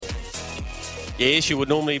Yes, you would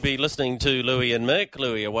normally be listening to Louis and Mick.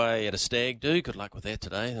 Louis away at a stag do. Good luck with that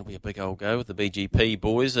today. There'll be a big old go with the BGP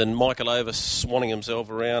boys. And Michael Over swanning himself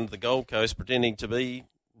around the Gold Coast pretending to be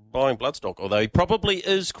buying bloodstock, although he probably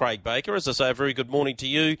is. Craig Baker, as I say, a very good morning to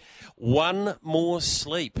you. One more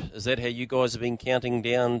sleep. Is that how you guys have been counting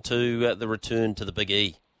down to the return to the Big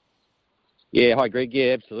E? Yeah, hi Greg.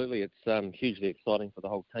 Yeah, absolutely. It's hugely exciting for the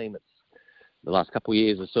whole team. It's the last couple of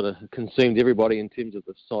years has sort of consumed everybody in terms of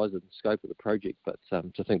the size and scope of the project, but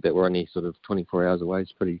to think that we're only sort of 24 hours away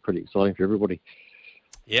is pretty exciting for everybody.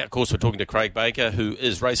 Yeah, of course, we're talking to Craig Baker, who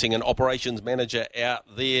is racing and operations manager out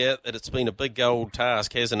there. That it's been a big old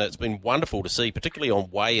task, hasn't it? It's been wonderful to see, particularly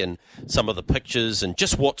on weigh-in, some of the pictures and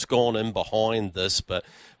just what's gone in behind this. But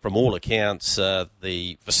from all accounts,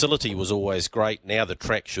 the facility was always great. Now the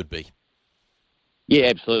track should be. Yeah,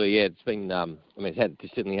 absolutely. Yeah, it's been.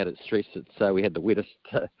 It's certainly had its stress. We had the wettest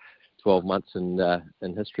 12 months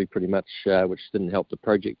in history, pretty much, which didn't help the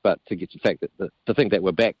project. But to get the fact that to think that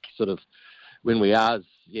we're back, sort of when we are, is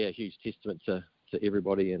a huge testament to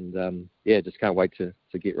everybody. And just can't wait to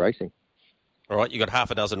get racing. All right, you've got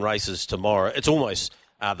half a dozen races tomorrow. It's almost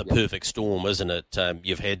the perfect storm, isn't it?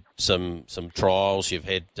 You've had some trials. You've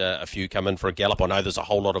had a few come in for a gallop. I know there's a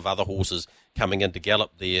whole lot of other horses coming in to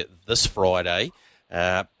gallop there this Friday.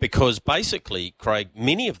 Because basically, Craig,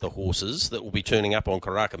 many of the horses that will be turning up on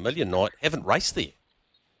Karaka Million Night haven't raced there.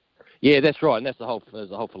 Yeah, that's right, and there's the whole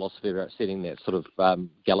philosophy about setting that sort of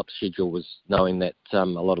gallop schedule, was knowing that a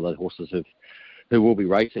lot of the horses who will be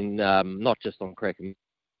racing, not just on Karaka,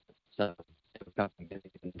 that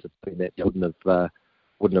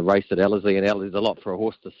wouldn't have raced at Ellerslie, and Ellerslie is a lot for a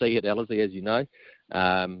horse to see at Ellerslie, as you know.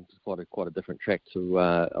 It's quite a different track to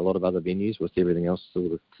a lot of other venues, with everything else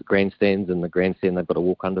sort of grandstands, and the grandstand they've got to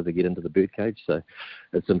walk under to get into the birdcage. So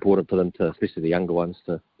it's important for them to, especially the younger ones,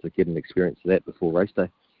 to get an experience of that before race day.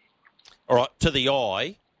 All right, to the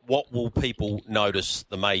eye, what will people notice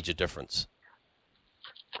the major difference?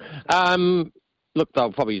 Look,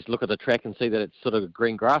 they'll probably look at the track and see that it's sort of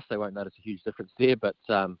green grass. They won't notice a huge difference there, but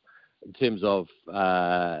in terms of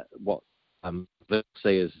what they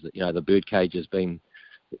see is, the birdcage has been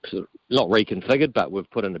sort of not reconfigured, but we've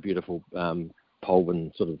put in a beautiful pole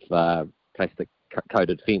and sort of plastic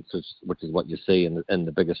coated fence, which is what you see in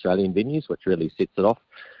the big Australian venues, which really sets it off.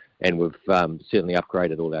 And we've certainly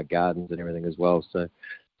upgraded all our gardens and everything as well. So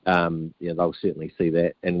they'll certainly see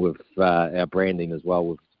that. And with our branding as well,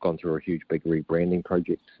 we've gone through a huge big rebranding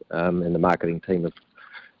project, and the marketing team have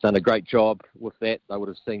done a great job with that. They would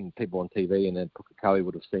have seen people on TV, and then Pukekohe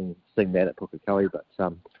would have seen that at Pukekohe. But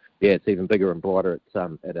it's even bigger and brighter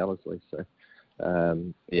at Ellerslie. So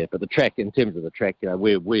but the track, in terms of the track, where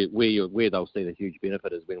they'll see the huge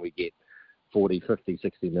benefit is when we get 40, 50,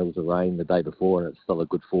 60 mils of rain the day before, and it's still a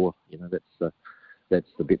good 4. That's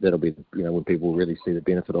the bit that'll be when people really see the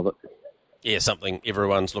benefit of it. Yeah, something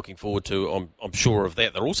everyone's looking forward to. I'm sure of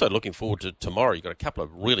that. They're also looking forward to tomorrow. You've got a couple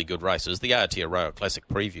of really good races. The Aotearoa Classic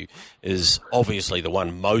Preview is obviously the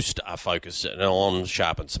one most are focused on.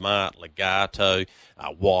 Sharp and Smart, Legato,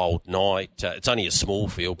 Wild Night. It's only a small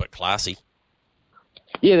field, but classy.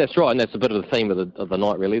 Yeah, that's right, and that's a bit of the theme of the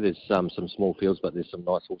night, really. There's some small fields, but there's some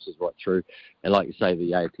nice horses right through. And like you say,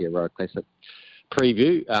 the Aotearoa Classic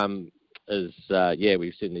Preview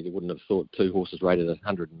we certainly wouldn't have thought 2 horses rated at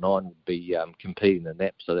 109 would be competing in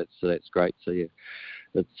that. So that's great. So yeah,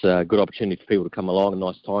 it's a good opportunity for people to come along. A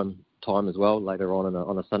nice time as well later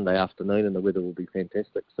on a Sunday afternoon, and the weather will be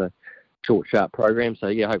fantastic. So short, sharp program. So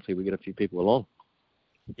yeah, hopefully we get a few people along.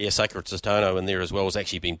 Yeah, Sacred Saturno in there as well has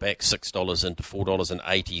actually been back $6 into $4.80,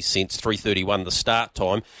 3:31 the start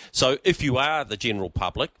time. So if you are the general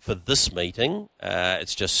public for this meeting,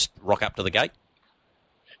 it's just rock up to the gate.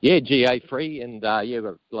 Yeah, GA free, and we've got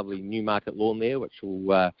a lovely Newmarket lawn there, which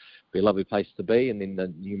will be a lovely place to be, and then the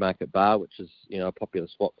Newmarket bar, which is a popular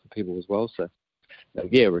spot for people as well. So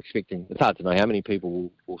we're expecting. It's hard to know how many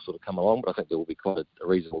people will sort of come along, but I think there will be quite a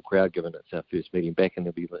reasonable crowd, given it's our first meeting back, and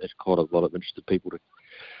there'll be quite a lot of interested people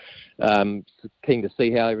keen to see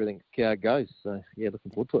how everything goes. So yeah,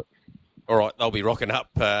 looking forward to it. All right, they'll be rocking up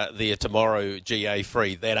there tomorrow, GA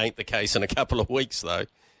free. That ain't the case in a couple of weeks, though.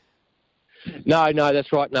 No,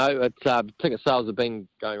 that's right. No, ticket sales have been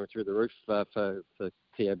going through the roof for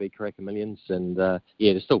TAB Karaka Millions, and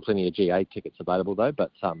there's still plenty of GA tickets available though, but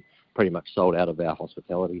pretty much sold out of our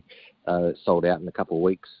hospitality. Sold out in a couple of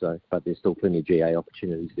weeks, but there's still plenty of GA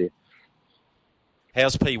opportunities there.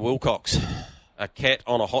 How's P. Wilcox? A cat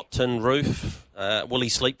on a hot tin roof. Will he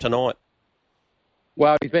sleep tonight?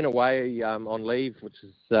 Well, he's been away on leave, which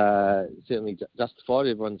is certainly justified.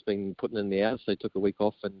 Everyone's been putting in the hours, so he took a week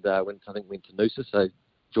off and went to Noosa, so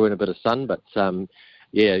enjoying a bit of sun. But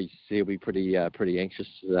yeah, he'll be pretty anxious,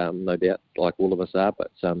 no doubt, like all of us are.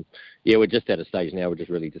 But yeah, we're just at a stage now. We just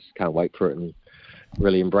really just can't wait for it and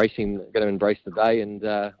really going to embrace the day and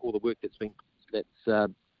all the work that's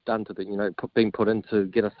done to being put in to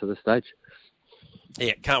get us to this stage.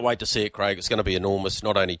 Yeah, can't wait to see it, Craig. It's going to be enormous,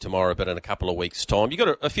 not only tomorrow but in a couple of weeks' time. You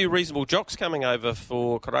got a few reasonable jocks coming over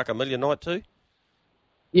for Karaka Million Night too?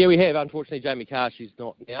 Yeah, we have. Unfortunately, Jamie Carr, she's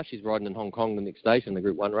not now. She's riding in Hong Kong the next day in the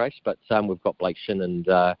Group 1 race. But we've got Blake Shin and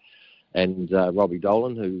Robbie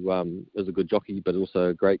Dolan, who is a good jockey but also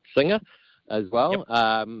a great singer as well.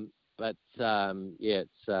 Yep. It's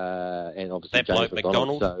and obviously that James bloke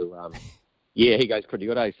McDonald. So yeah, he goes pretty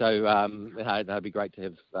good, eh? So it'd be great to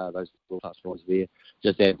have those little touch points there.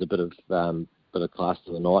 Just adds a bit of class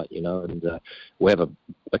to the night, And we have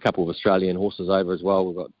a couple of Australian horses over as well.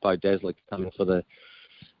 We've got Bo Dazzler coming for the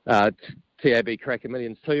TAB Cracker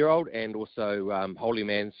Millions 2-year-old, and also Holy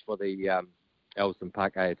Man's for the Ellerslie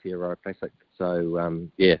Park Aotearoa Classic. So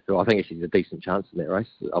so I think she's a decent chance in that race.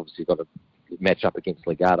 Obviously got to match up against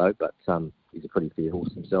Legato, but he's a pretty fair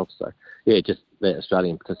horse himself. So yeah, just that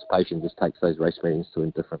Australian participation just takes those race meetings to a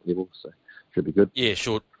different level. So should be good. Yeah,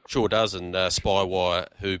 sure does. And Spywire,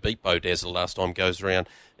 who beat Bo Dazzler last time, goes around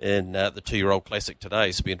in the 2-year-old Classic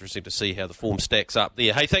today. So it'll be interesting to see how the form stacks up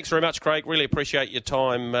there. Hey, thanks very much, Craig. Really appreciate your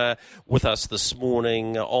time with us this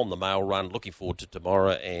morning on the mail run. Looking forward to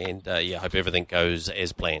tomorrow, and hope everything goes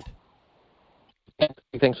as planned.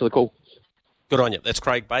 Thanks for the call. Good on you. That's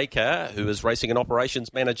Craig Baker, who is racing and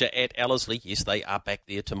operations manager at Ellerslie. Yes, they are back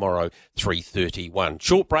there tomorrow, 3:31.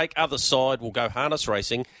 Short break, other side, we'll go harness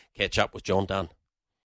racing. Catch up with John Dunn.